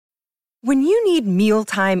When you need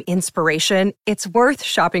mealtime inspiration, it's worth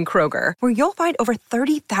shopping Kroger, where you'll find over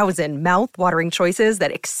 30,000 mouth-watering choices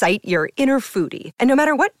that excite your inner foodie. And no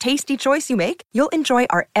matter what tasty choice you make, you'll enjoy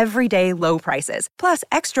our everyday low prices, plus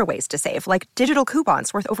extra ways to save, like digital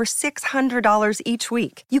coupons worth over $600 each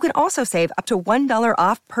week. You can also save up to $1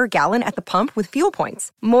 off per gallon at the pump with fuel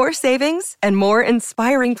points. More savings and more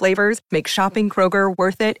inspiring flavors make shopping Kroger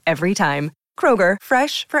worth it every time. Kroger,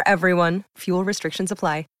 fresh for everyone. Fuel restrictions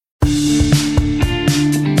apply.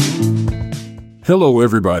 Hello,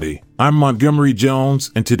 everybody. I'm Montgomery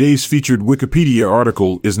Jones, and today's featured Wikipedia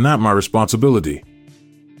article is not my responsibility.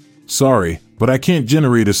 Sorry, but I can't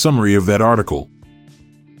generate a summary of that article.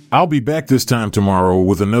 I'll be back this time tomorrow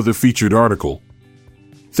with another featured article.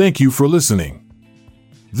 Thank you for listening.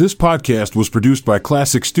 This podcast was produced by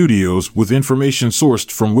Classic Studios with information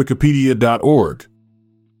sourced from wikipedia.org.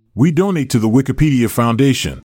 We donate to the Wikipedia Foundation.